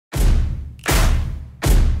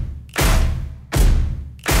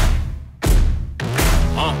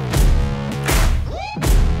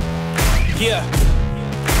Yeah.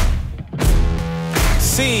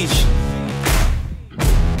 Siege.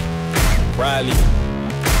 Riley.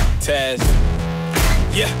 Taz.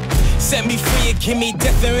 Yeah. Set me free and give me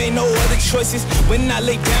death, there ain't no other choices. When I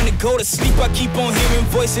lay down to go to sleep, I keep on hearing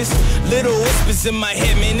voices. Little whispers in my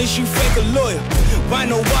head, man, is you fake or loyal? Why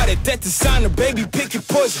no water, that designer, baby, pick your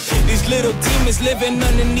poison. These little demons living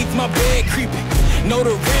underneath my bed, creeping. Know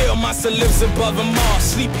the real monster lives above them all,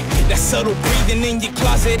 sleeping. That subtle breathing in your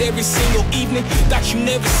closet every single evening. Thought you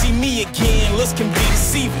never see me again, looks can be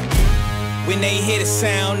deceiving. When they hear the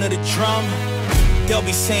sound of the drum, they'll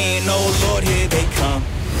be saying, oh Lord, here they come.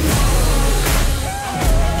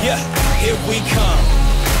 Yeah, here we come.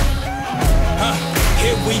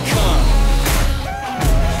 Here we come.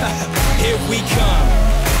 Here we come.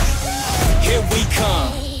 Here we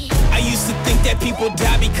come. I used to think that people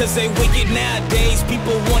die because they wicked. Nowadays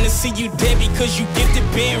people wanna see you dead because you gifted.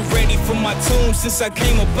 Been ready for my tomb since I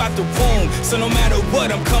came up out the womb. So no matter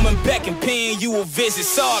what, I'm coming back and paying you a visit.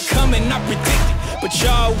 Saw it coming, I predicted, but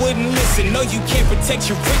y'all wouldn't listen. No, you can't protect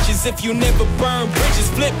your riches if you never burn bridges.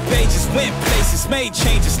 Flip pages, went places, made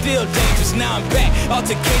changes, still dangerous. Now I'm back,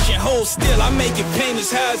 altercation, hold still. I make it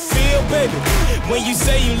painless how it feel, baby. When you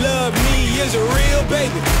say you love me, is it real,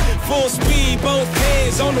 baby? Full speed, both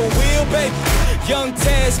hands on the wheel, baby. Young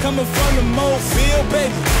Taz coming from the Mobile,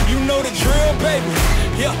 baby. You know the drill, baby.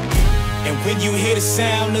 Yeah. And when you hear the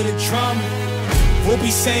sound of the drum, we'll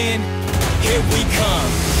be saying, here we come.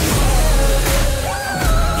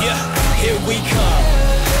 Yeah, here we come.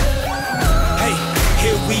 Hey,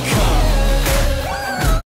 here we come.